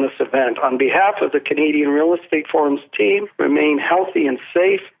feedback on this event. On behalf of the Canadian Real Estate Forum's team, remain healthy and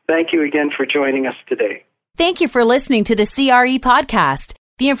safe. Thank you again for joining us today. Thank you for listening to the CRE podcast.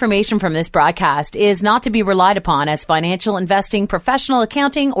 The information from this broadcast is not to be relied upon as financial investing, professional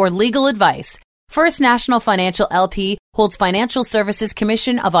accounting, or legal advice. First National Financial LP holds Financial Services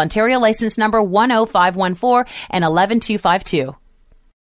Commission of Ontario license number 10514 and 11252.